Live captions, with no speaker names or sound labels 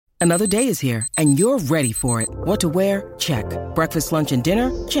Another day is here, and you're ready for it. What to wear? Check. Breakfast, lunch, and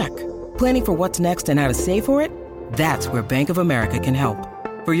dinner? Check. Planning for what's next and how to save for it? That's where Bank of America can help.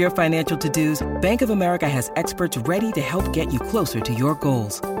 For your financial to-dos, Bank of America has experts ready to help get you closer to your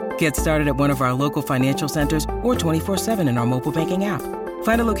goals. Get started at one of our local financial centers or 24/7 in our mobile banking app.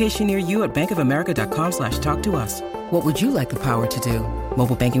 Find a location near you at bankofamerica.com/talktous. What would you like the power to do?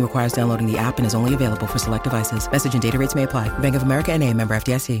 Mobile banking requires downloading the app and is only available for select devices. Message and data rates may apply. Bank of America N.A., member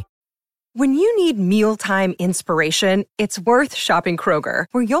FDIC. When you need mealtime inspiration, it's worth shopping Kroger,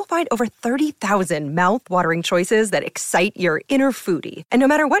 where you'll find over 30,000 mouth-watering choices that excite your inner foodie. And no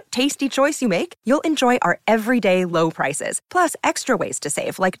matter what tasty choice you make, you'll enjoy our everyday low prices, plus extra ways to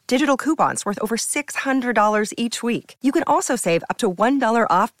save, like digital coupons worth over $600 each week. You can also save up to $1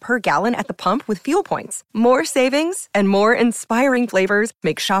 off per gallon at the pump with fuel points. More savings and more inspiring flavors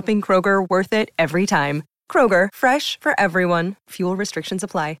make shopping Kroger worth it every time. Kroger, fresh for everyone. Fuel restrictions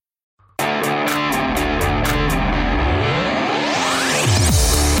apply.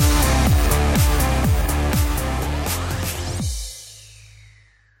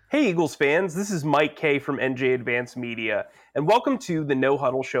 Hey Eagles fans, this is Mike K from NJ Advanced Media, and welcome to the No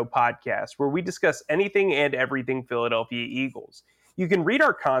Huddle Show podcast, where we discuss anything and everything Philadelphia Eagles. You can read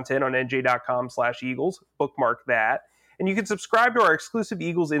our content on nj.com/Eagles, bookmark that, and you can subscribe to our exclusive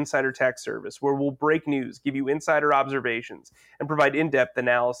Eagles Insider Text service, where we'll break news, give you insider observations, and provide in-depth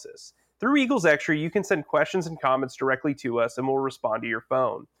analysis. Through Eagles Extra, you can send questions and comments directly to us, and we'll respond to your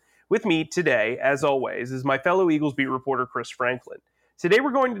phone. With me today, as always, is my fellow Eagles beat reporter, Chris Franklin. Today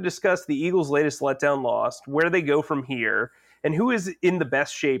we're going to discuss the Eagles' latest letdown loss, where they go from here, and who is in the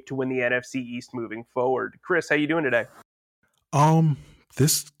best shape to win the NFC East moving forward. Chris, how you doing today?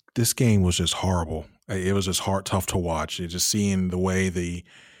 This game was just horrible. It was just tough to watch. Just seeing the way the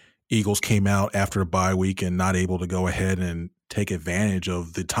Eagles came out after the bye week and not able to go ahead and take advantage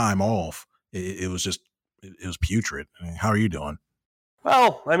of the time off. It was putrid. I mean, how are you doing?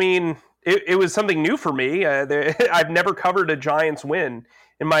 Well, I mean, it was something new for me. I've never covered a Giants win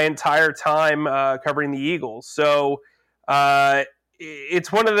in my entire time covering the Eagles. So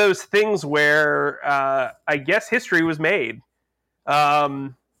it's one of those things where I guess history was made.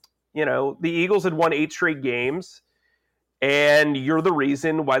 The Eagles had won 8 straight games, and you're the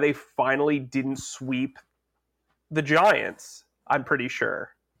reason why they finally didn't sweep the Giants, I'm pretty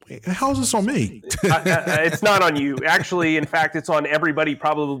sure. How is this on me? It's not on you. Actually, in fact, it's on everybody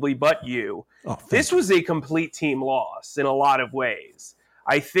probably but you. This was a complete team loss in a lot of ways.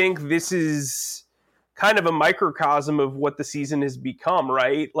 I think this is kind of a microcosm of what the season has become,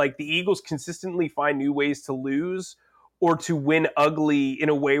 right? Like, the Eagles consistently find new ways to lose or to win ugly in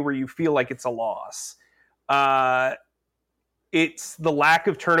a way where you feel like it's a loss. It's the lack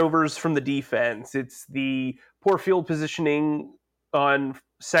of turnovers from the defense. It's the poor field positioning on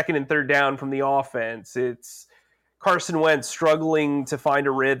second and third down from the offense. It's Carson Wentz struggling to find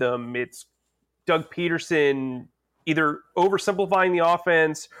a rhythm. It's Doug Peterson either oversimplifying the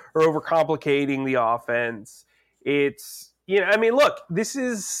offense or overcomplicating the offense. It's, look, this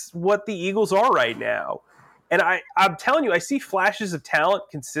is what the Eagles are right now. And I'm telling you, I see flashes of talent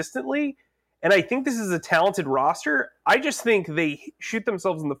consistently, and I think this is a talented roster. I just think they shoot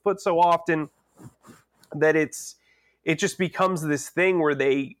themselves in the foot so often that it just becomes this thing where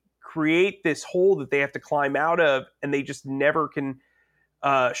they create this hole that they have to climb out of, and they just never can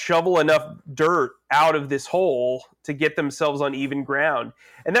shovel enough dirt out of this hole to get themselves on even ground.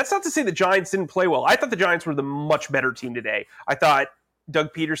 And that's not to say the Giants didn't play well. I thought the Giants were the much better team today. I thought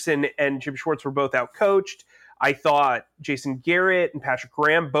Doug Peterson and Jim Schwartz were both outcoached. I thought Jason Garrett and Patrick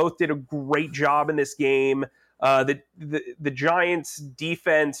Graham both did a great job in this game. The Giants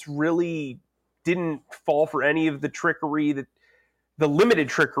defense really didn't fall for any of the limited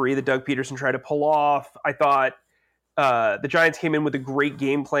trickery that Doug Peterson tried to pull off. I thought the Giants came in with a great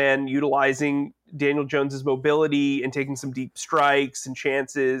game plan, utilizing Daniel Jones's mobility and taking some deep strikes and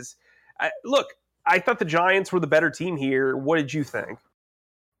chances. I thought the Giants were the better team here. What did you think?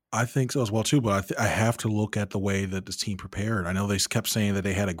 I think so as well, too, but I have to look at the way that this team prepared. I know they kept saying that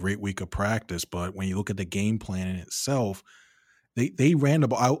they had a great week of practice, but when you look at the game plan in itself, they ran the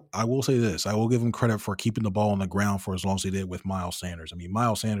ball. I will say this. I will give them credit for keeping the ball on the ground for as long as they did with Miles Sanders. I mean,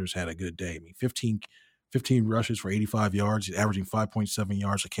 Miles Sanders had a good day. I mean, 15 rushes for 85 yards. He's averaging 5.7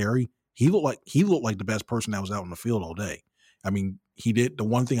 yards a carry. He looked like the best person that was out on the field all day. I mean, he did. The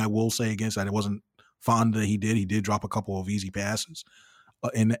one thing I will say against that, it wasn't fond that he did drop a couple of easy passes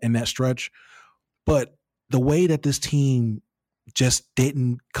in that stretch. But the way that this team just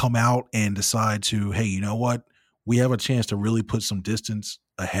didn't come out and decide to, hey, you know what? We have a chance to really put some distance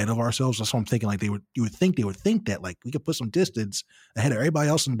ahead of ourselves. That's what I'm thinking. Like you would think that like we could put some distance ahead of everybody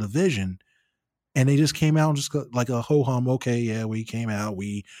else in the division. And they just came out and just got like a ho-hum. Okay, yeah, we came out.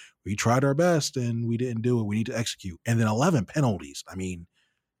 We tried our best and we didn't do it. We need to execute. And then 11 penalties. I mean,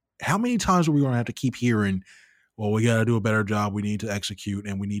 how many times are we going to have to keep hearing, well, we got to do a better job. We need to execute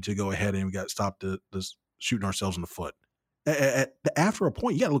and we need to go ahead and we got to stop the shooting ourselves in the foot. After a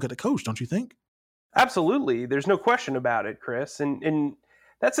point, you got to look at the coach, don't you think? Absolutely. There's no question about it, Chris. And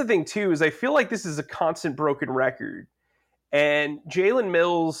that's the thing, too, is I feel like this is a constant broken record. And Jalen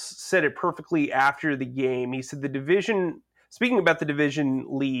Mills said it perfectly after the game. He said speaking about the division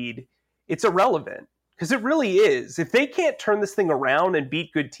lead, it's irrelevant because it really is. If they can't turn this thing around and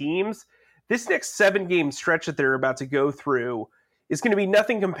beat good teams, this next 7-game stretch that they're about to go through is going to be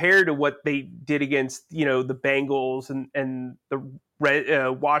nothing compared to what they did against, the Bengals and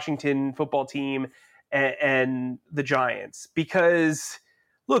the Washington football team and the Giants. Because,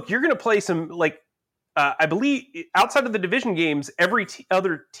 look, you're going to play some, I believe outside of the division games, every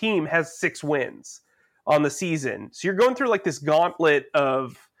other team has 6 wins on the season. So you're going through like this gauntlet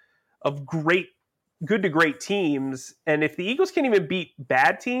of good to great teams. And if the Eagles can't even beat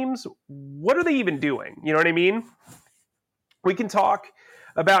bad teams, what are they even doing? You know what I mean? We can talk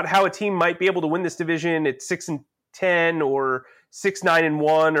about how a team might be able to win this division at 6-10 or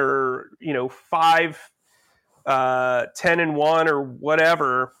 6-9-1 or 5-10-1 or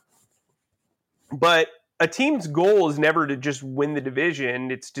whatever. But a team's goal is never to just win the division.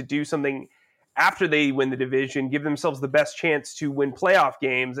 It's to do something after they win the division, give themselves the best chance to win playoff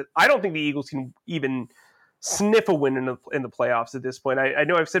games. I don't think the Eagles can even sniff a win in the playoffs at this point. I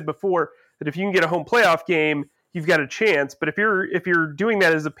know I've said before that if you can get a home playoff game, you've got a chance. But if you're doing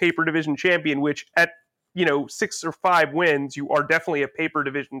that as a paper division champion, which at 6 or 5 wins, you are definitely a paper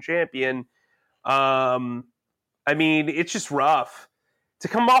division champion. I mean, it's just rough. To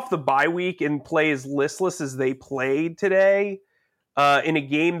come off the bye week and play as listless as they played today in a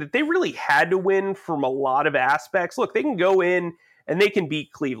game that they really had to win from a lot of aspects. Look, they can go in and they can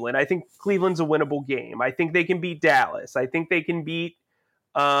beat Cleveland. I think Cleveland's a winnable game. I think they can beat Dallas. I think they can beat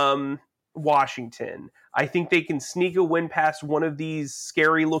Washington. I think they can sneak a win past one of these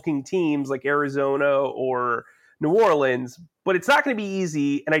scary-looking teams like Arizona or New Orleans, but it's not going to be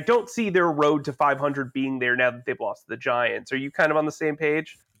easy, and I don't see their road to 500 being there now that they've lost to the Giants. Are you kind of on the same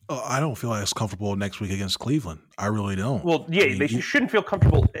page? I don't feel as comfortable next week against Cleveland. I really don't. Well, yeah, they shouldn't feel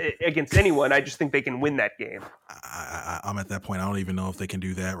comfortable against anyone. I just think they can win that game. I'm at that point. I don't even know if they can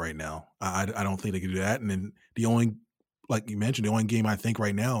do that right now. I don't think they can do that. And then the only, like you mentioned, the only game I think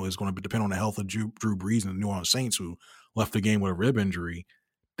right now is going to depend on the health of Drew Brees and the New Orleans Saints, who left the game with a rib injury.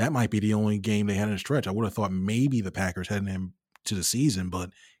 That might be the only game they had in a stretch. I would have thought maybe the Packers heading into the season,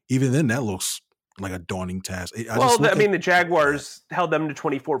 but even then, that looks like a daunting task. The Jaguars held them to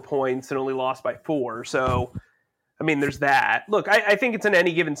 24 points and only lost by 4. So, I mean, there's that. Look, I think it's an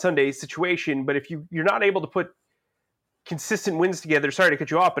any given Sunday situation, but if you're not able to put consistent wins together, sorry to cut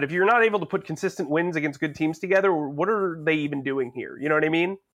you off, but if you're not able to put consistent wins against good teams together, what are they even doing here? You know what I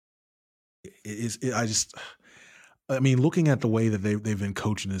mean? Looking at the way that they've been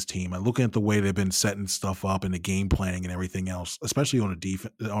coaching this team, and looking at the way they've been setting stuff up and the game planning and everything else, especially on an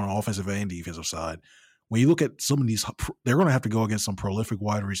offensive and defensive side, when you look at some of these, they're going to have to go against some prolific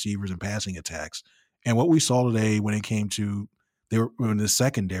wide receivers and passing attacks. And what we saw today when it came to they were in the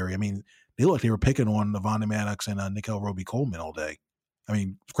secondary, I mean, they looked like they were picking on Avonte Maddox and Nickel Roby-Coleman all day. I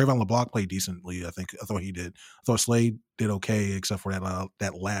mean, Cravon LeBlanc played decently. I thought he did. I thought Slade did okay, except for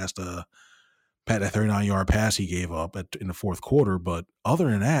that last that 39-yard pass he gave up in the fourth quarter. But other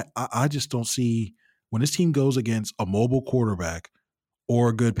than that, I just don't see when this team goes against a mobile quarterback or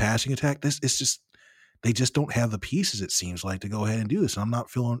a good passing attack. They just don't have the pieces, it seems like, to go ahead and do this. And I'm not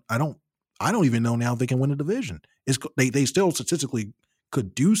feeling. I don't even know now if they can win the division. They still statistically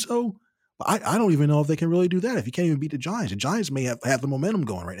could do so. But I don't even know if they can really do that if you can't even beat the Giants may have the momentum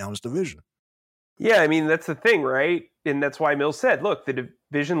going right now in this division. Yeah, I mean, that's the thing, right? And that's why Mills said, look, the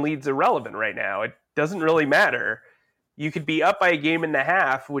division lead's irrelevant right now. It doesn't really matter. You could be up by a game and a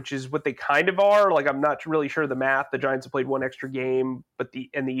half, which is what they kind of are. Like, I'm not really sure the math. The Giants have played one extra game, but the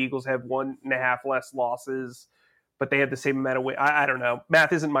Eagles have 1.5 less losses, but they have the same amount of wins. I don't know.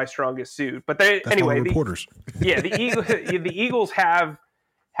 Math isn't my strongest suit. But anyway, reporters. The Eagles have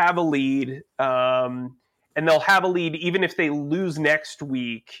a lead, and they'll have a lead even if they lose next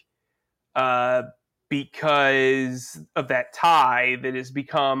week. Because of that tie that has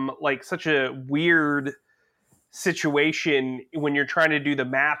become like such a weird situation when you're trying to do the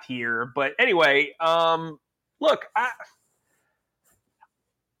math here. But anyway, look,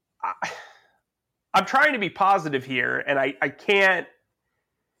 I'm trying to be positive here, and I can't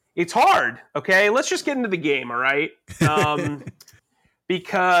It's hard, okay? Let's just get into the game, all right?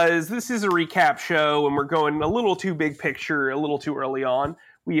 Because this is a recap show and we're going a little too big picture, a little too early on.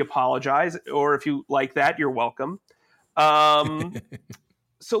 We apologize, or if you like that, you're welcome.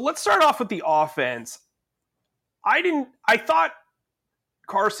 So let's start off with the offense. I thought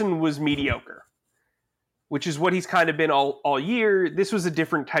Carson was mediocre, which is what he's kind of been all year. This was a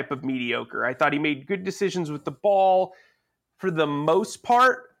different type of mediocre. I thought he made good decisions with the ball for the most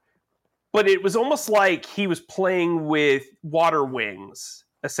part, but it was almost like he was playing with water wings,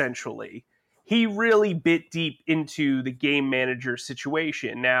 essentially. He really bit deep into the game manager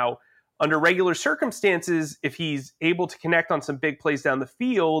situation. Now, under regular circumstances, if he's able to connect on some big plays down the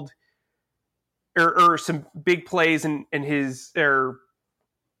field, or some big plays and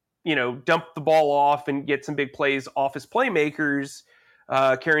dump the ball off and get some big plays off his playmakers,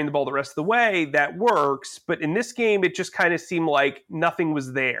 carrying the ball the rest of the way, that works. But in this game, it just kind of seemed like nothing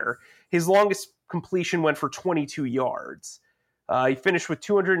was there. His longest completion went for 22 yards. He finished with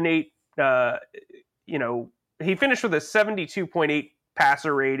 208, he finished with a 72.8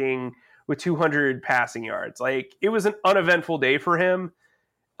 passer rating with 200 passing yards. Like, it was an uneventful day for him.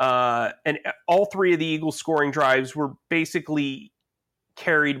 And all three of the Eagles scoring drives were basically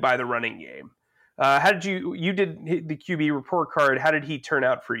carried by the running game. How did you did the QB report card? How did he turn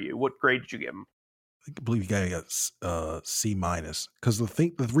out for you? What grade did you give him? I believe he got C-, because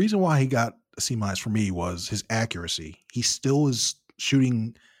the reason why he got a C- for me was his accuracy. He still is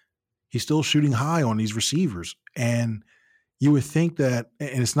shooting. He's still shooting high on these receivers, and you would think that.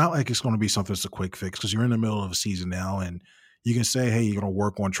 And it's not like it's going to be something that's a quick fix, because you're in the middle of a season now, and you can say, "Hey, you're going to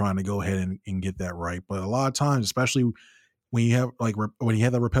work on trying to go ahead and get that right." But a lot of times, especially when you have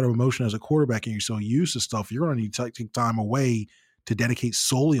that repetitive motion as a quarterback and you're so used to stuff, you're going to need to take time away to dedicate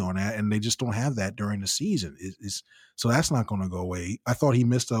solely on that, and they just don't have that during the season. So that's not going to go away. I thought he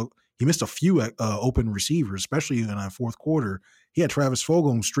missed a few open receivers, especially in that fourth quarter. He had Travis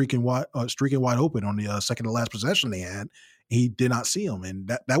Fulgham streaking wide open on the second to last possession they had. He did not see him, and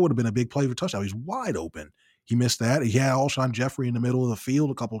that would have been a big play for a touchdown. He was wide open. He missed that. He had Alshon Jeffrey in the middle of the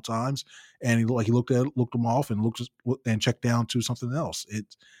field a couple of times, and he looked him off and checked down to something else.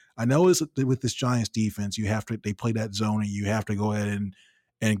 I know with this Giants defense, they play that zone, and you have to go ahead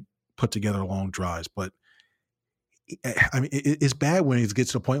and put together long drives. But I mean, it's bad when it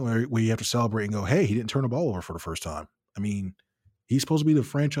gets to the point where you have to celebrate and go, "Hey, he didn't turn the ball over for the first time." I mean, he's supposed to be the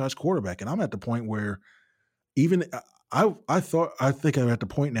franchise quarterback, and I'm at the point where even I think I'm at the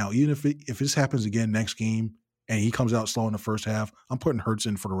point now. Even if this happens again next game and he comes out slow in the first half, I'm putting Hurts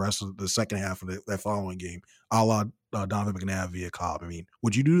in for the rest of the second half of that following game, a la Donovan McNabb via Cobb. I mean,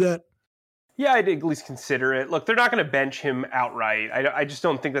 would you do that? Yeah, I'd at least consider it. Look, they're not going to bench him outright. I just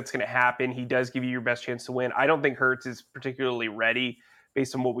don't think that's going to happen. He does give you your best chance to win. I don't think Hurts is particularly ready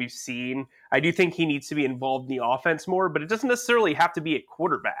based on what we've seen. I do think he needs to be involved in the offense more, but it doesn't necessarily have to be at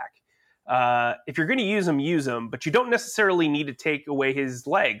quarterback. If you're going to use him, but you don't necessarily need to take away his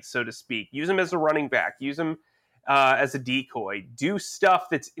legs, so to speak. Use him as a running back. Use him as a decoy. Do stuff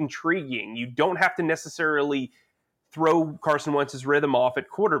that's intriguing. You don't have to necessarily throw Carson Wentz's rhythm off at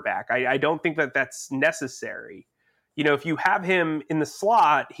quarterback. I don't think that that's necessary. If you have him in the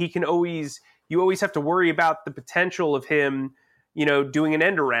slot, you always have to worry about the potential of him, doing an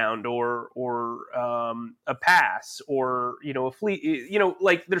end around or a pass or, a fleet,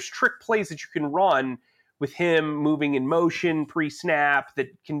 like there's trick plays that you can run with him moving in motion pre-snap that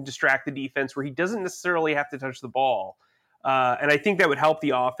can distract the defense where he doesn't necessarily have to touch the ball. And I think that would help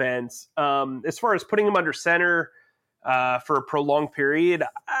the offense. As far as putting him under center, for a prolonged period, it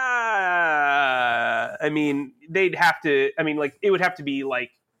would have to be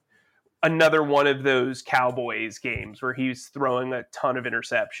like another one of those Cowboys games where he's throwing a ton of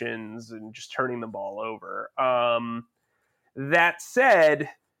interceptions and just turning the ball over. That said,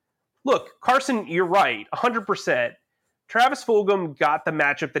 look, Carson, you're right, 100%. Travis Fulgham got the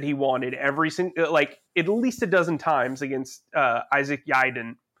matchup that he wanted at least a dozen times against Isaac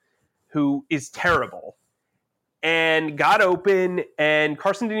Yiadon, who is terrible. And got open, and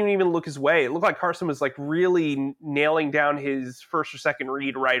Carson didn't even look his way. It looked like Carson was really nailing down his first or second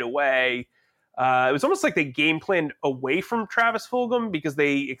read right away. It was almost like they game planned away from Travis Fulgham because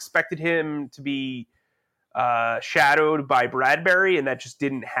they expected him to be shadowed by Bradbury, and that just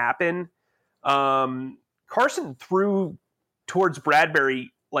didn't happen. Carson threw towards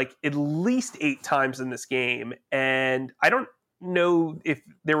Bradbury at least 8 times in this game, and I don't know if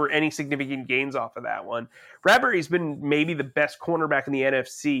there were any significant gains off of that one. Bradbury's been maybe the best cornerback in the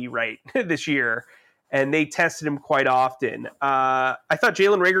NFC right this year, and they tested him quite often. I thought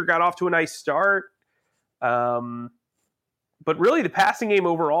Jalen Reagor got off to a nice start. But really, the passing game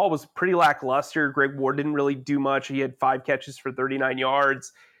overall was pretty lackluster. Greg Ward didn't really do much. He had 5 catches for 39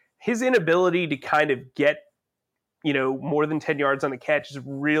 yards. His inability to kind of get, more than 10 yards on a catch is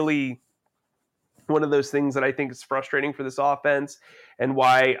really one of those things that I think is frustrating for this offense, and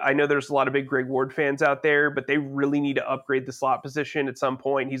why I know there's a lot of big Greg Ward fans out there, but they really need to upgrade the slot position at some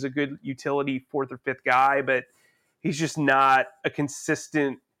point. He's a good utility 4th or 5th guy, but he's just not a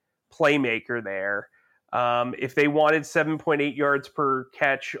consistent playmaker there. If they wanted 7.8 yards per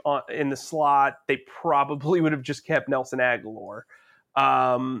catch in the slot, they probably would have just kept Nelson Aguilar.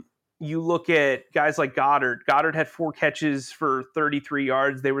 You look at guys like Goddard. Goddard had 4 catches for 33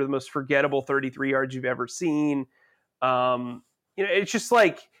 yards. They were the most forgettable 33 yards you've ever seen. It's just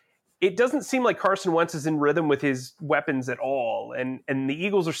like, it doesn't seem like Carson Wentz is in rhythm with his weapons at all. And the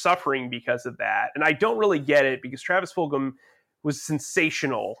Eagles are suffering because of that. And I don't really get it, because Travis Fulgham was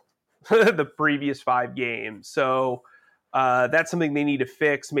sensational the previous 5 games. So that's something they need to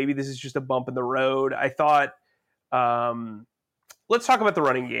fix. Maybe this is just a bump in the road. I thought, let's talk about the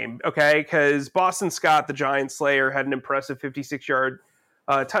running game, okay? Because Boston Scott, the Giant Slayer, had an impressive 56-yard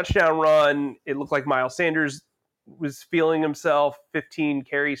touchdown run. It looked like Miles Sanders was feeling himself, 15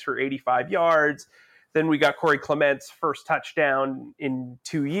 carries for 85 yards. Then we got Corey Clement's first touchdown in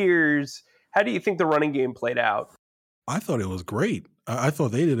 2 years. How do you think the running game played out? I thought it was great. I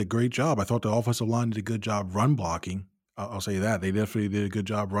thought they did a great job. I thought the offensive line did a good job run blocking. I'll say that. They definitely did a good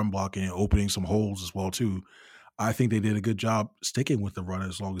job run blocking and opening some holes as well, too. I think they did a good job sticking with the run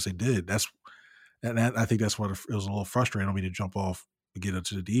as long as they did. I think that's what it was a little frustrating on me to jump off and get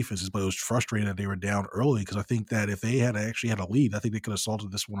into the defenses, but it was frustrating that they were down early, because I think that if they had actually had a lead, I think they could have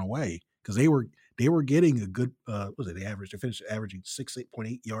salted this one away, because they were getting a good they finished averaging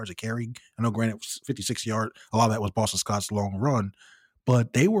 8.8 yards a carry. I know, granted, it was 56 yards. A lot of that was Boston Scott's long run,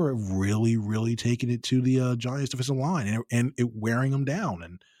 but they were really, really taking it to the Giants defensive line and it wearing them down.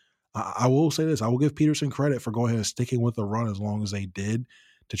 And I will say this: I will give Peterson credit for going ahead and sticking with the run as long as they did,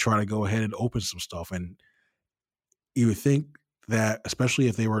 to try to go ahead and open some stuff. And you would think that, especially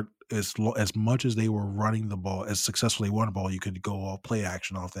if they were as much as they were running the ball, as successfully run the ball, you could go all play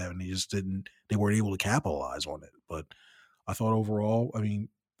action off that, and they weren't able to capitalize on it. But I thought overall, I mean,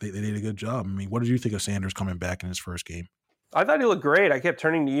 they did a good job. I mean, what did you think of Sanders coming back in his first game? I thought he looked great. I kept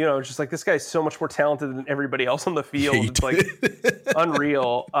turning to you. I was just like, this guy's so much more talented than everybody else on the field. Yeah, it's like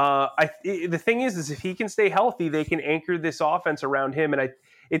unreal. The thing is if he can stay healthy, they can anchor this offense around him. And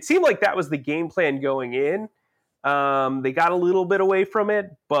it seemed like that was the game plan going in. They got a little bit away from it,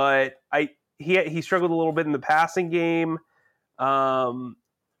 but he struggled a little bit in the passing game. But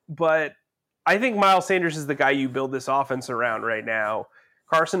I think Miles Sanders is the guy you build this offense around right now.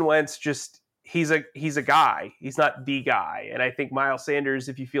 Carson Wentz he's a guy. He's not the guy. And I think Miles Sanders,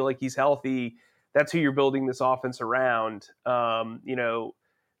 if you feel like he's healthy, that's who you're building this offense around. The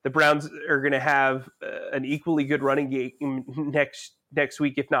Browns are going to have an equally good running game next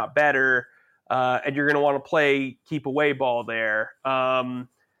week, if not better. And you're going to want to play keep away ball there.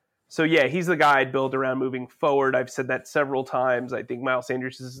 So yeah, he's the guy I'd build around moving forward. I've said that several times. I think Miles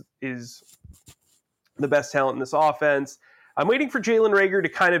Sanders is the best talent in this offense. I'm waiting for Jalen Reagor to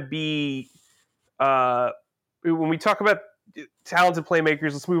kind of be, when we talk about talented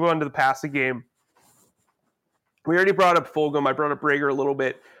playmakers, let's move on to the passing game. We already brought up Fulgham. I brought up Reagor a little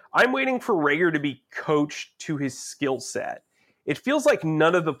bit. I'm waiting for Reagor to be coached to his skill set. It feels like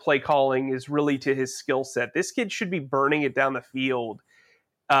none of the play calling is really to his skill set. This kid should be burning it down the field.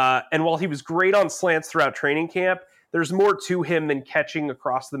 And while he was great on slants throughout training camp, there's more to him than catching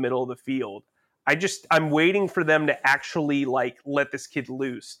across the middle of the field. I'm waiting for them to actually let this kid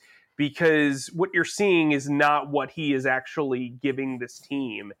loose, because what you're seeing is not what he is actually giving this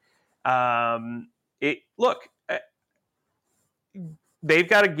team. They've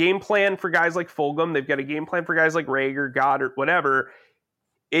got a game plan for guys like Fulgham. They've got a game plan for guys like Reagor, Goddard, whatever.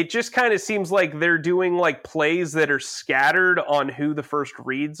 It just kind of seems like they're doing plays that are scattered on who the first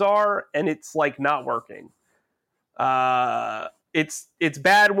reads are, and it's not working. It's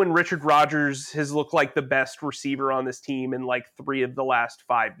bad when Richard Rodgers has looked like the best receiver on this team in 3 of the last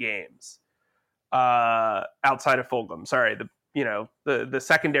 5 games. Outside of Fulgham, sorry, the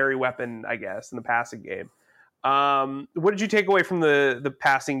secondary weapon, I guess, in the passing game. What did you take away from the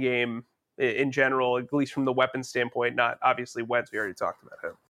passing game in general, at least from the weapon standpoint? Not obviously Wentz. We already talked about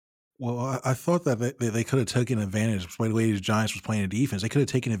him. Well, I thought that they could have taken advantage of the way the Giants was playing the defense. They could have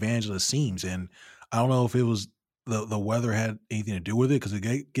taken advantage of the seams, and I don't know if it was the weather had anything to do with it, because it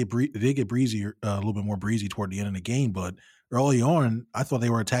did get breezy, a little bit more breezy toward the end of the game. But early on, I thought they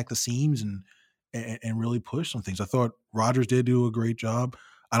were attack the seams and really push some things. I thought Rodgers did do a great job.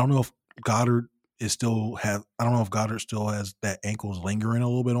 I don't know if Goddard is still have. I don't know if Goddard still has that ankle's lingering a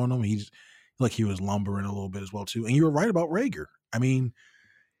little bit on him. He's like he was lumbering a little bit as well too. And you were right about Rager. I mean,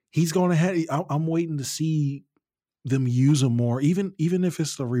 he's going ahead. I'm waiting to see them use him more, even if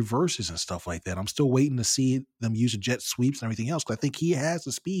it's the reverses and stuff like that. I'm still waiting to see them use the jet sweeps and everything else. Because I think he has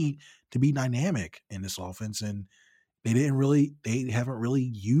the speed to be dynamic in this offense, and they haven't really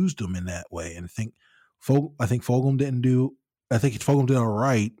used him in that way. And I think Fulgham did all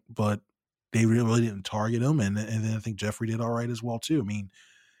right, but they really didn't target him. And then I think Jeffrey did all right as well too. I mean,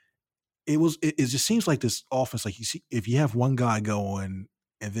 it just seems like this offense, like you see, if you have one guy going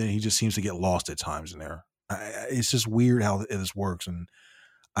and then he just seems to get lost at times in there. It's just weird how this works. And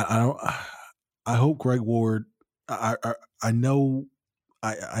I hope Greg Ward, I know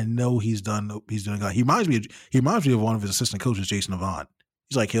he's doing good. He reminds me of one of his assistant coaches, Jason Avant.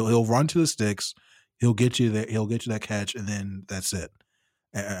 He's like, he'll run to the sticks. He'll get you that catch, and then that's it.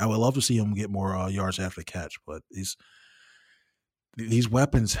 I would love to see him get more yards after the catch, but these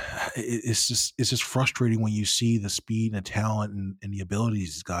weapons, it's just frustrating when you see the speed and the talent and the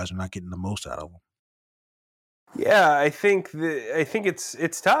abilities these guys are not getting the most out of them. Yeah, I think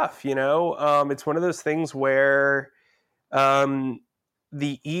it's tough. It's one of those things where the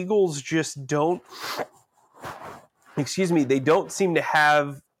Eagles just don't. Excuse me, they don't seem to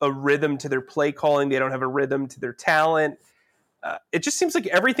have a rhythm to their play calling. They don't have a rhythm to their talent. It just seems like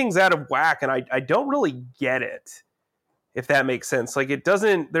everything's out of whack, and I don't really get it. If that makes sense. Like it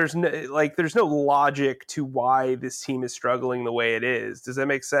doesn't, there's no logic to why this team is struggling the way it is. Does that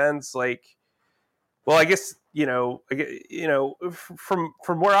make sense? Like, well, I guess,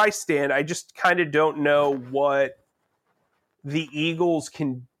 from where I stand, I just kind of don't know what the Eagles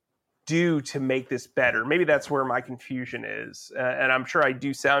can do to make this better. Maybe that's where my confusion is. And I'm sure I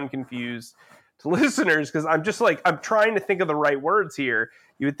do sound confused to listeners because I'm just like, I'm trying to think of the right words here.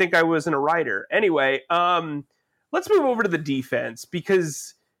 You would think I wasn't a writer. Anyway, let's move over to the defense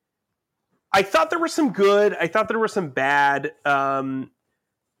because I thought there was some good. I thought there was some bad, or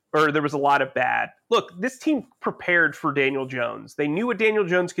there was a lot of bad. Look, this team prepared for Daniel Jones. They knew what Daniel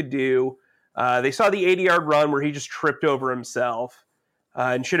Jones could do. They saw the 80-yard run where he just tripped over himself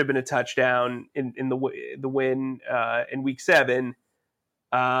and should have been a touchdown in the win in Week 7.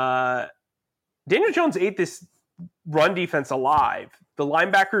 Daniel Jones ate this run defense alive. The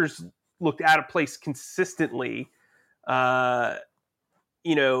linebackers looked out of place consistently. A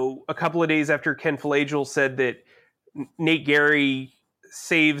couple of days after Ken Flagel said that Nate Gary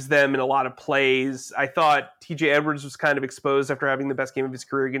saves them in a lot of plays, I thought TJ Edwards was kind of exposed after having the best game of his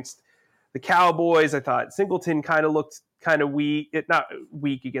career against the Cowboys. I thought Singleton kind of looked kind of weak, not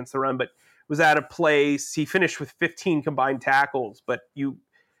weak against the run, but was out of place. He finished with 15 combined tackles, but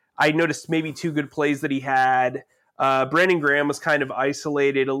I noticed maybe 2 good plays that he had. Brandon Graham was kind of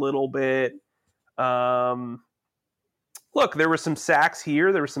isolated a little bit. Look, there were some sacks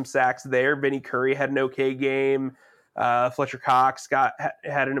here. There were some sacks there. Vinny Curry had an okay game. Fletcher Cox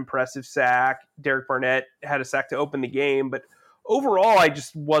had an impressive sack. Derek Barnett had a sack to open the game. But overall, I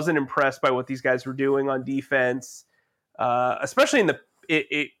just wasn't impressed by what these guys were doing on defense, especially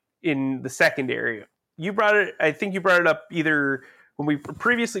in the secondary. I think you brought it up either when we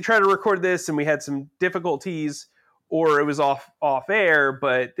previously tried to record this and we had some difficulties, or it was off air.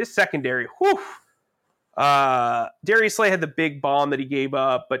 But this secondary, whew. Darius Slay had the big bomb that he gave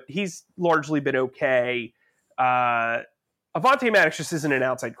up, but he's largely been okay. Avonte Maddox just isn't an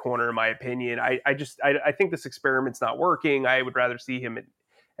outside corner, in my opinion. I think this experiment's not working. I would rather see him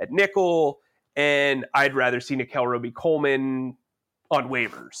at nickel, and I'd rather see Nickel Roby-Coleman on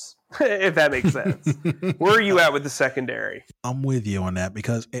waivers, if that makes sense. Where are you at with the secondary? I'm with you on that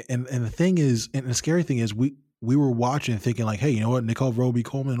because, and the thing is, and the scary thing is, we were watching thinking like, hey, you know what, Nickel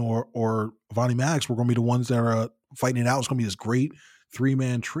Roby-Coleman or Avonte Maddox were going to be the ones that are fighting it out. It's going to be this great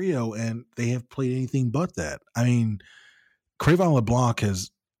 3-man trio, and they have played anything but that. I mean, Crayvon LeBlanc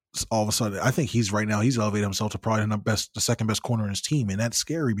has all of a sudden, I think he's elevated himself to probably the second best corner in his team, and that's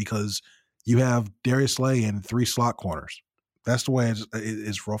scary because you have Darius Slay and 3 slot corners. That's the way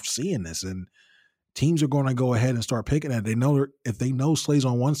it's rough seeing this, and teams are going to go ahead and start picking at it. They know if they know Slay's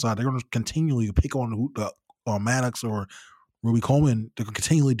on one side, they're going to continually pick on Maddox or Roby-Coleman to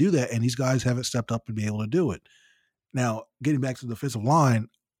continually do that, and these guys haven't stepped up and be able to do it. Now, getting back to the defensive line,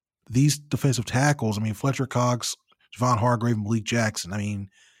 these defensive tackles, I mean, Fletcher Cox, Javon Hargrave, and Malik Jackson, I mean,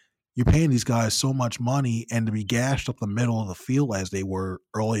 you're paying these guys so much money, and to be gashed up the middle of the field as they were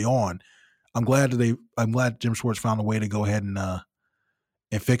early on, I'm glad Jim Schwartz found a way to go ahead and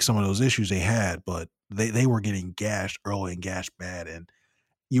fix some of those issues they had, but they were getting gashed early and gashed bad. And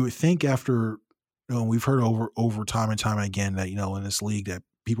you would think after, we've heard over time and time again that, in this league that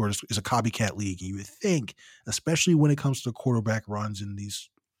people are just, it's a copycat league. And you would think, especially when it comes to quarterback runs and these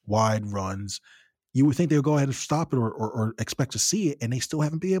wide runs, you would think they would go ahead and stop it or expect to see it, and they still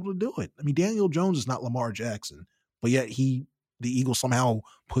haven't been able to do it. I mean, Daniel Jones is not Lamar Jackson, but yet the Eagles somehow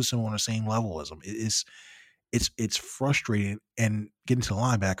puts him on the same level as him. It's frustrating. And getting to the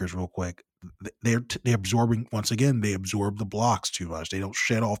linebackers real quick, they're absorbing, once again, they absorb the blocks too much. They don't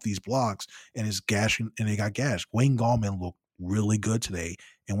shed off these blocks, and it's gashing, and they got gashed. Wayne Gallman looked really good today,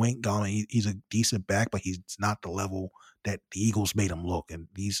 and Wayne Gallman, he's a decent back, but he's not the level that the Eagles made him look. And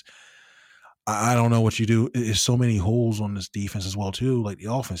I don't know what you do. There's so many holes on this defense as well too. Like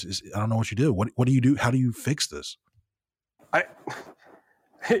the offense is, I don't know what you do. What do you do? How do you fix this?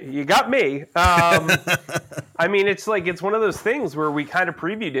 You got me. I mean, it's one of those things where we kind of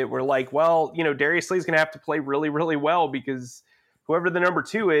previewed it. We're like, well, Darius Slay's going to have to play really, really well because whoever the number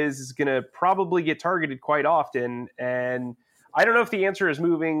 2 is going to probably get targeted quite often. And I don't know if the answer is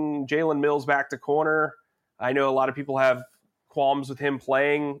moving Jalen Mills back to corner. I know a lot of people have qualms with him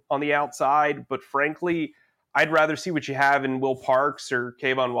playing on the outside, but frankly, I'd rather see what you have in Will Parks or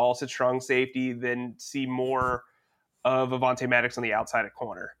Kayvon Wallace at strong safety than see more of Avonte Maddox on the outside at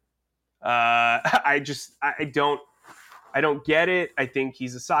corner. I don't get it. I think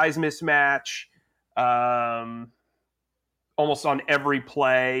he's a size mismatch almost on every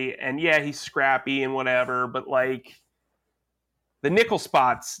play. And yeah, he's scrappy and whatever, but the nickel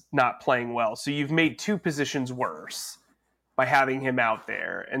spot's not playing well. So you've made 2 positions worse by having him out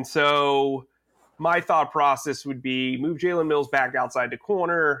there. And so my thought process would be move Jalen Mills back outside to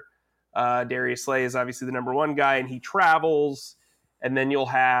corner. Darius Slay is obviously the number 1 guy, and he travels. And then you'll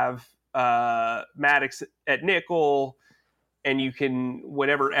have Maddox at nickel, and you can,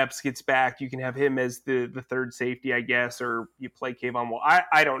 whenever Epps gets back, you can have him as the third safety, I guess, or you play Kayvon Wall.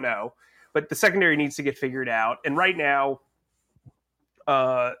 I don't know. But the secondary needs to get figured out. And right now,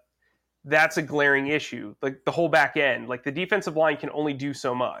 that's a glaring issue. Like the whole back end, the defensive line can only do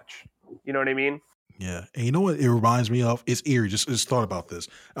so much. You know what I mean? Yeah. And you know what it reminds me of? It's eerie. Just thought about this.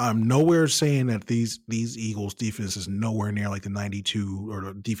 I'm nowhere saying that these Eagles defense is nowhere near like the 92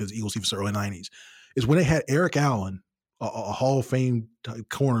 or the Eagles defense early 90s. Is when they had Eric Allen, a Hall of Fame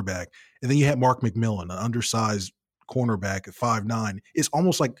cornerback, and then you had Mark McMillan, an undersized cornerback at 5'9". It's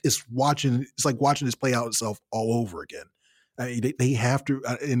almost like it's like watching this play out itself all over again. I mean, they have to,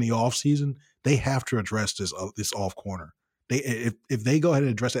 in the offseason, they have to address this off corner. If they go ahead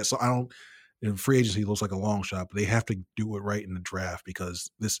and address that, so I don't. In free agency, it looks like a long shot, but they have to do it right in the draft because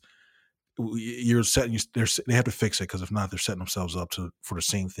they have to fix it, because if not, they're setting themselves up for the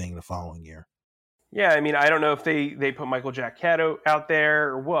same thing the following year. Yeah, I mean, I don't know if they put Michael Jacquetto out there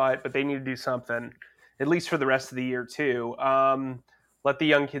or what, but they need to do something, at least for the rest of the year too. Let the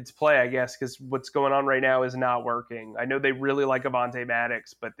young kids play, I guess, because what's going on right now is not working. I know they really like Avonte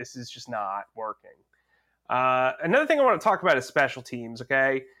Maddox, but this is just not working. Another thing I want to talk about is special teams,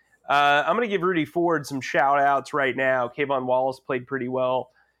 okay? I'm going to give Rudy Ford some shout-outs right now. Kayvon Wallace played pretty well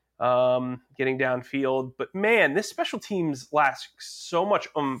getting downfield. But, man, this special teams lasts so much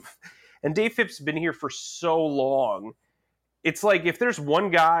oomph. And Dave Phipp's been here for so long. It's like if there's one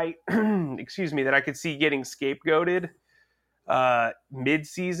guy, that I could see getting scapegoated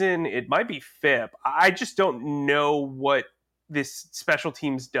mid-season, it might be Phipp. I just don't know what this special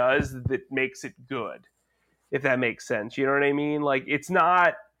teams does that makes it good, if that makes sense. You know what I mean?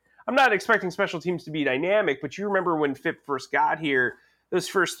 I'm not expecting special teams to be dynamic, but you remember when Phipp first got here, those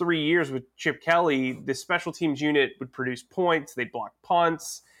first 3 years with Chip Kelly, the special teams unit would produce points. They'd block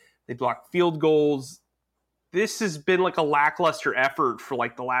punts. They'd block field goals. This has been a lackluster effort for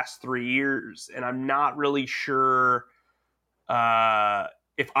the last 3 years, and I'm not really sure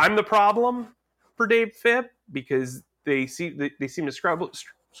if I'm the problem for Dave Phipp, because they seem to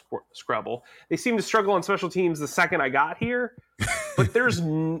scrabble. They seem to struggle on special teams the second I got here. But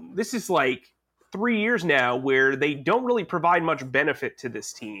this is 3 years now where they don't really provide much benefit to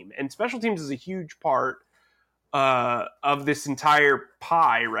this team. And special teams is a huge part of this entire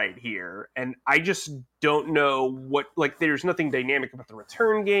pie right here. And I just don't know there's nothing dynamic about the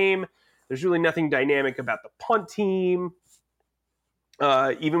return game. There's really nothing dynamic about the punt team.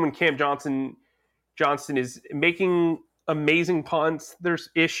 Even when Cam Johnston is making amazing punts, there's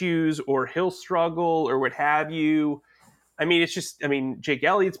issues, or he'll struggle or what have you. I mean, Jake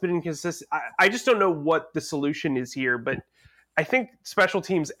Elliott's been inconsistent. I just don't know what the solution is here, but I think special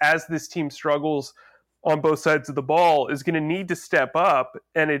teams, as this team struggles on both sides of the ball, is going to need to step up,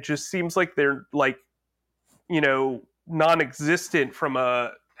 and it just seems like they're non-existent from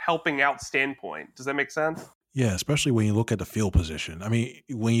a helping out standpoint. Does that make sense? Yeah, especially when you look at the field position. I mean,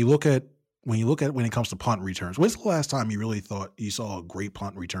 when you look at when you look at when it comes to punt returns, when's the last time you really thought you saw a great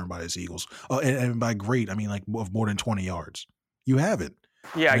punt return by this Eagles? And by great, I mean like of more than 20 yards. You haven't.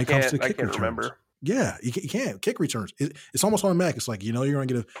 Yeah, When it comes to I kick can't returns. remember. Yeah, you can't. Kick returns. It's almost automatic. It's like, you're going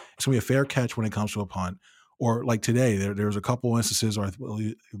to get it's going to be a fair catch when it comes to a punt. Or like today, there was a couple instances, or it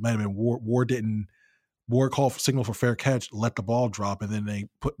might have been Ward called signal for fair catch, let the ball drop, and then they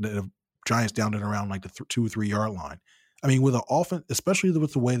put the Giants down and around like the 2 or 3 yard line. I mean, with an offense, especially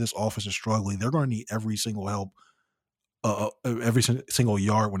with the way this offense is struggling, they're going to need every single help, every single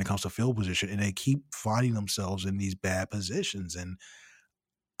yard when it comes to field position, and they keep finding themselves in these bad positions. And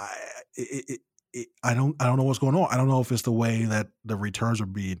I don't know what's going on. I don't know if it's the way that the returns are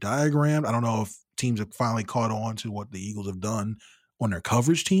being diagrammed. I don't know if teams have finally caught on to what the Eagles have done on their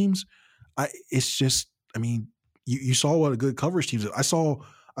coverage teams. It's just, I mean, you saw what a good coverage teams.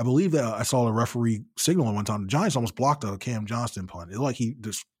 I believe that I saw the referee signaling one time. The Giants almost blocked a Cam Johnston punt. It like he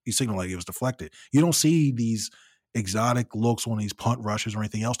signaled like it was deflected. You don't see these exotic looks on these punt rushes or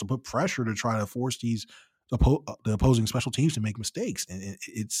anything else to put pressure to try to force the opposing special teams to make mistakes. And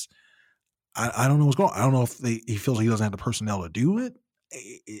it's, I don't know what's going on. I don't know if he feels like he doesn't have the personnel to do it.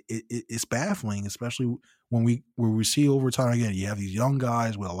 It's baffling, especially when we see over time again, you have these young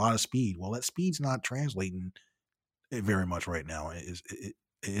guys with a lot of speed. Well, that speed's not translating very much right now.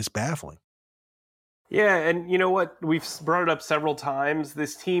 It's baffling. Yeah, and you know what? We've brought it up several times.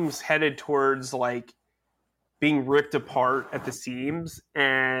 This team's headed towards like being ripped apart at the seams,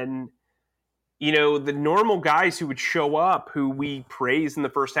 and the normal guys who would show up, who we praised in the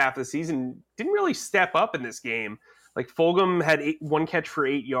first half of the season, didn't really step up in this game. Like Fulgham had one catch for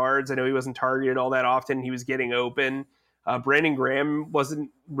 8 yards. I know he wasn't targeted all that often. He was getting open. Brandon Graham wasn't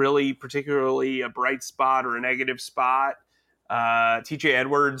really particularly a bright spot or a negative spot. TJ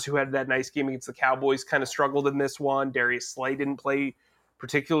Edwards, who had that nice game against the Cowboys, kind of struggled in this one. Darius Slay didn't play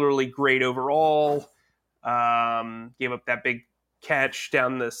particularly great overall. Gave up that big catch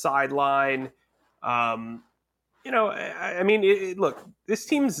down the sideline. Look, this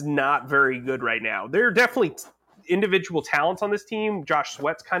team's not very good right now. There are definitely individual talents on this team. Josh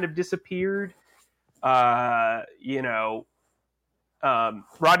Sweat's kind of disappeared. Rodney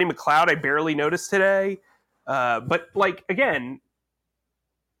McLeod, I barely noticed today. But like, again,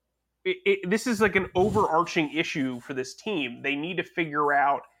 this is like an overarching issue for this team. They need to figure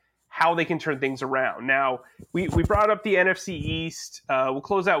out how they can turn things around. Now, we brought up the NFC East. We'll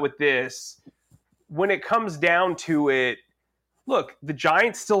close out with this. When it comes down to it, look, the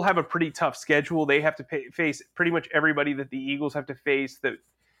Giants still have a pretty tough schedule. They have to face pretty much everybody that the Eagles have to face. Let's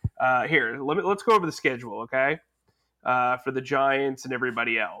go over the schedule, okay? For the Giants and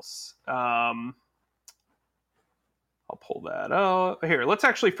everybody else. I'll pull that up. Here, let's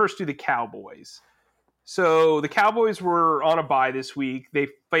actually first do the Cowboys. So the Cowboys were on a bye this week. They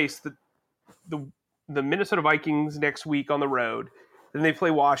faced the Minnesota Vikings next week on the road. Then they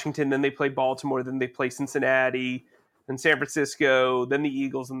play Washington. Then they play Baltimore. Then they play Cincinnati. Then San Francisco. Then the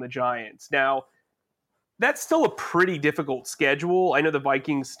Eagles and the Giants. Now, that's still a pretty difficult schedule. I know the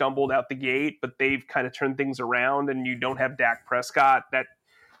Vikings stumbled out the gate, but they've kind of turned things around, and you don't have Dak Prescott. That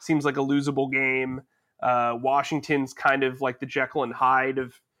seems like a losable game. Washington's kind of like the Jekyll and Hyde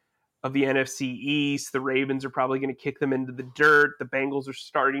of the NFC East. The Ravens are probably going to kick them into the dirt. The Bengals are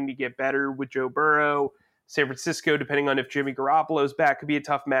starting to get better with Joe Burrow. San Francisco, depending on if Jimmy Garoppolo's back, could be a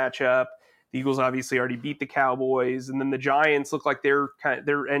tough matchup. The Eagles obviously already beat the Cowboys, and then the Giants look like their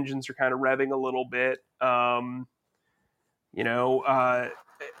engines are kind of revving a little bit. I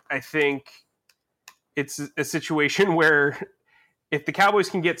think it's a situation where if the Cowboys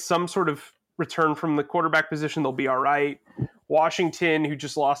can get some sort of return from the quarterback position, they'll be all right. Washington, who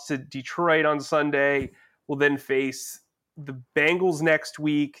just lost to Detroit on Sunday, will then face the Bengals next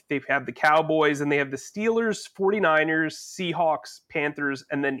week. They've had the Cowboys, and they have the Steelers, 49ers, Seahawks, Panthers,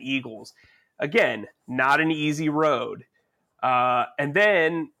 and then Eagles. Again, not an easy road. And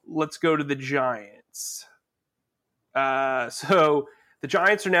then let's go to the Giants. So the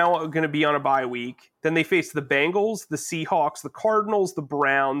Giants are now going to be on a bye week. Then they face the Bengals, the Seahawks, the Cardinals, the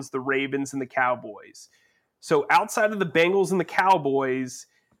Browns, the Ravens, and the Cowboys. So outside of the Bengals and the Cowboys,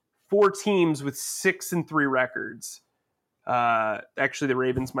 4 teams with 6-3 records. Actually, the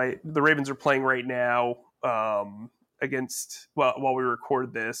Ravens are playing right now while we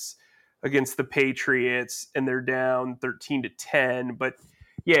record this, against the Patriots, and they're down 13-10. But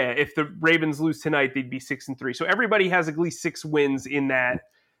yeah, if the Ravens lose tonight, they'd be 6-3. So everybody has at least 6 wins in that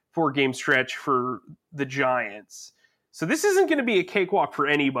 4-game stretch for the Giants. So this isn't going to be a cakewalk for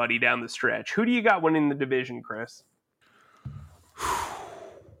anybody down the stretch. Who do you got winning the division, Chris?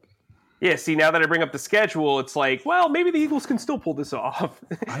 Yeah, see, now that I bring up the schedule, it's like, well, maybe the Eagles can still pull this off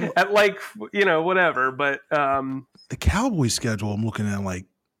at whatever. But the Cowboys schedule, I'm looking at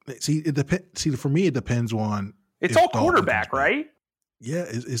see, it depends. See, for me, it depends on it's all quarterback, right? Yeah,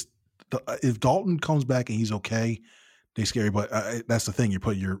 if Dalton comes back and he's okay, they scary. But that's the thing. You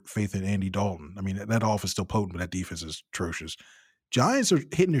put your faith in Andy Dalton. I mean, that offense is still potent, but that defense is atrocious. Giants are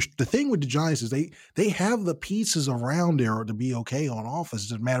hitting the thing with the Giants is they have the pieces around there to be okay on offense.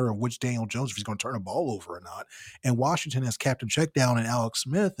 It's a matter of which Daniel Jones, if he's going to turn the ball over or not. And Washington has Captain Checkdown and Alex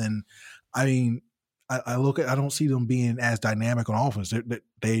Smith. And I mean, I don't see them being as dynamic on offense.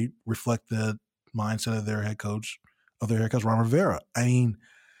 They reflect the mindset of their head coach, Ron Rivera. I mean,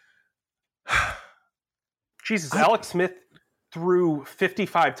 Jesus, Alex Smith threw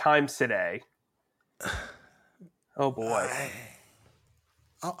 55 times today. Oh boy.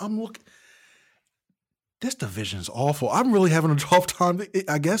 I'm looking. This division is awful. I'm really having a tough time.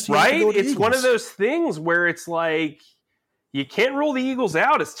 I guess right. It's one of those things where it's like you can't rule the Eagles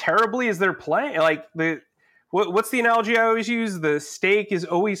out as terribly as they're playing. Like what's the analogy I always use? The steak is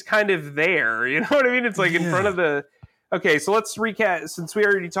always kind of there. You know what I mean? It's like in front of the. Okay, so let's recap since we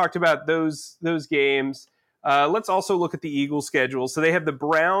already talked about those games. Let's also look at the Eagles schedule. So they have the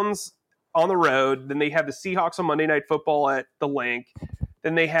Browns on the road, then they have the Seahawks on Monday Night Football at the Link.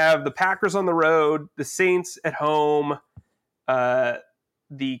 Then they have the Packers on the road, the Saints at home,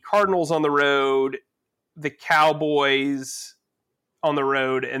 the Cardinals on the road, the Cowboys on the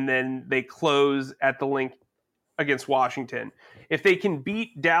road, and then they close at the Link against Washington. If they can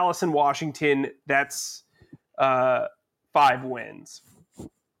beat Dallas and Washington, that's 5 wins.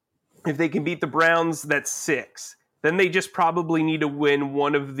 If they can beat the Browns, that's 6. Then they just probably need to win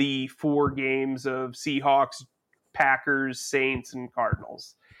one of the 4 games of Seahawks, Packers, Saints, and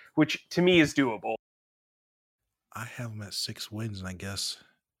Cardinals, which to me is doable. I have them at 6 wins, and I guess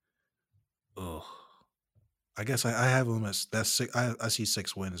I have them as that's 6. I see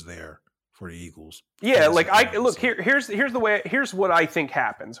 6 wins there for the Eagles. Yeah, here's what I think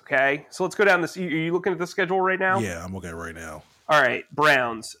happens. Okay, so let's go down this. Are you looking at the schedule right now? Yeah, I'm looking at it right now. All right,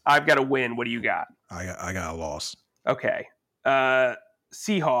 Browns. I've got a win. What do you got? I got a loss. Okay,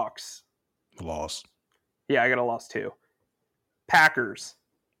 Seahawks. A loss. Yeah, I got a loss too. Packers.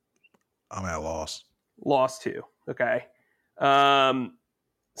 I'm at a loss. Loss too. Okay.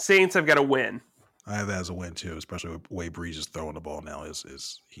 Saints, I've got a win. I have that as a win too, especially with the way Breeze is throwing the ball now.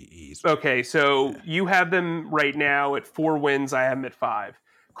 He's okay? So you have them right now at 4 wins. I have them at 5.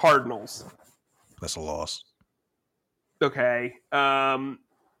 Cardinals. That's a loss. Okay. I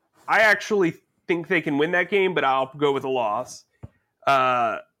actually think they can win that game, but I'll go with a loss.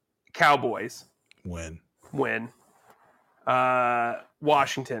 Cowboys. Win.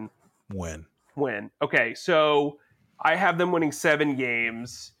 Washington. Win. Okay, so I have them winning 7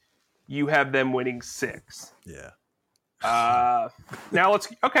 games. You have them winning 6. Yeah. Now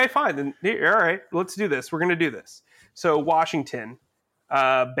okay, fine. Then all right, let's do this. We're going to do this. So Washington,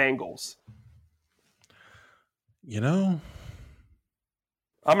 Bengals. I'm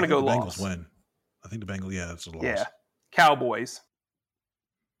going to go loss. Bengals win. I think the Bengals, it's a loss. Yeah. Cowboys.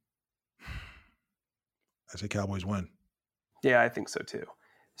 I say Cowboys win. Yeah, I think so too.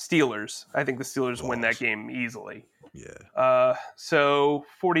 Steelers. I think the Steelers win that game easily. Yeah. So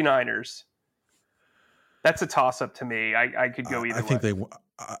 49ers. That's a toss-up to me. I could go either way. I think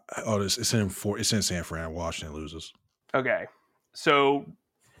it's in San Fran. Washington loses. Okay. So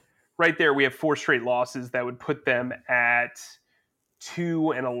right there we have 4 straight losses that would put them at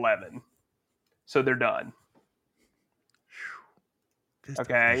 2-11. So they're done.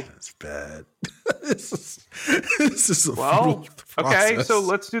 Okay. That's bad. This is a well, okay, so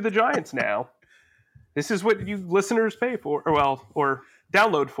let's do the Giants now. This is what you listeners pay for, or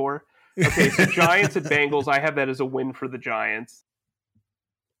download for. Okay, so Giants at Bengals, I have that as a win for the Giants.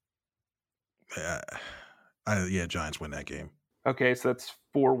 Giants win that game. Okay, so that's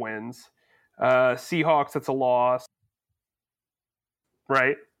 4 wins. Seahawks, that's a loss.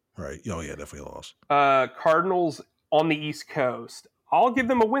 Right? Right. Oh, yeah, definitely a loss. Cardinals on the East Coast. I'll give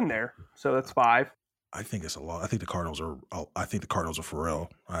them a win there. So that's 5. I think it's a lot. I think the Cardinals are for real.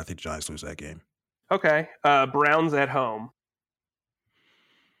 I think the Giants lose that game. Okay. Browns at home.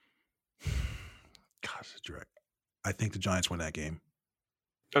 Gosh, it's direct. I think the Giants win that game.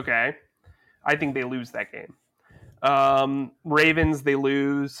 Okay. I think they lose that game. Ravens, they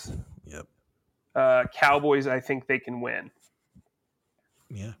lose. Yep. Cowboys, I think they can win.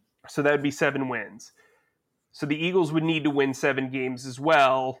 Yeah. So that would be 7 wins. So the Eagles would need to win 7 games as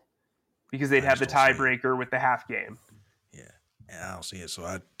well because they'd have the tiebreaker with the half game. Yeah, and I don't see it. So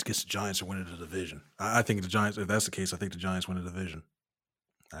I guess the Giants are winning the division. I think the Giants, if that's the case, I think the Giants win the division.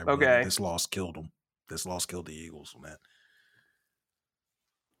 Okay. This loss killed them. This loss killed the Eagles on that.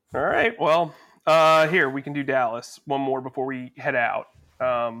 All right. Well, here we can do Dallas. One more before we head out.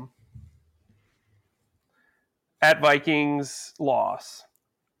 At Vikings, loss.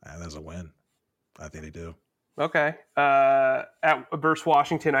 That's a win. I think they do. Okay. At versus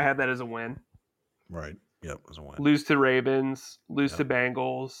Washington, I had that as a win. Right. Yep, as a win. Lose to Ravens. Lose to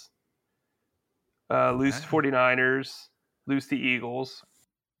Bengals. Lose to 49ers. Lose to Eagles.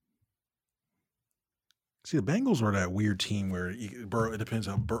 See, the Bengals are that weird team where it depends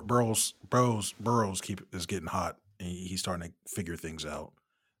on Burrows is getting hot and he's starting to figure things out.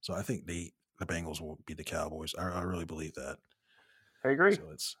 So I think the Bengals will beat the Cowboys. I really believe that. I agree. So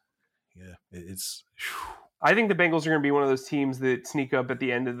it's. I think the Bengals are going to be one of those teams that sneak up at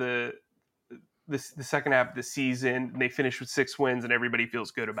the end of the second half of the season. And they finish with 6 wins, and everybody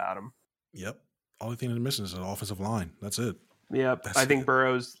feels good about them. Yep. Only thing they're missing is an offensive line. That's it. Yep. I think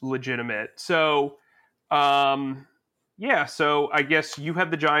Burrow's legitimate. So, So I guess you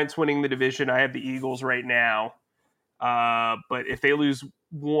have the Giants winning the division. I have the Eagles right now. But if they lose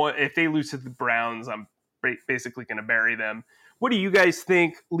to the Browns, I'm basically going to bury them. What do you guys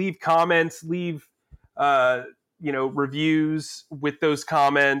think? Leave comments, leave reviews with those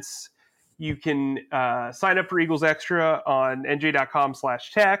comments. You can sign up for Eagles Extra on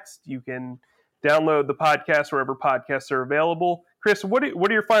nj.com/text. You can download the podcast wherever podcasts are available. Chris, what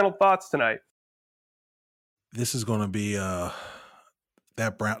are your final thoughts tonight? This is going to be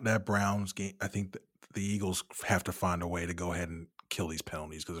that Browns game. I think the Eagles have to find a way to go ahead and kill these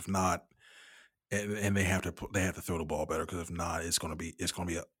penalties, because if not, and they have to throw the ball better, because if not, it's going to be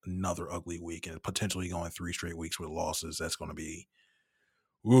another ugly week, and potentially going 3 straight weeks with losses. That's going to be,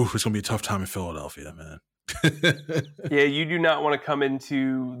 it's going to be a tough time in Philadelphia, man. Yeah, you do not want to come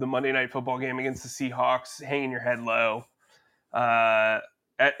into the Monday Night Football game against the Seahawks hanging your head low.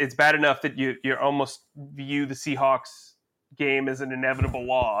 It's bad enough that you almost view the Seahawks game as an inevitable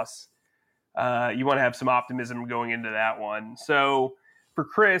loss. You want to have some optimism going into that one. So for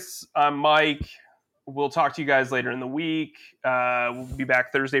Chris, I'm Mike. We'll talk to you guys later in the week. We'll be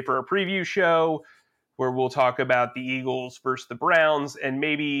back Thursday for our preview show, where we'll talk about the Eagles versus the Browns, and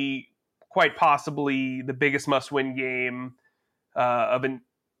maybe quite possibly the biggest must-win game of an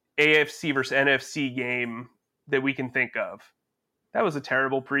AFC versus NFC game that we can think of. That was a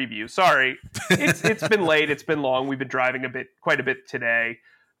terrible preview. Sorry. It's been late. It's been long. We've been driving quite a bit today.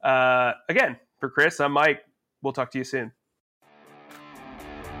 Again, for Chris, I'm Mike. We'll talk to you soon.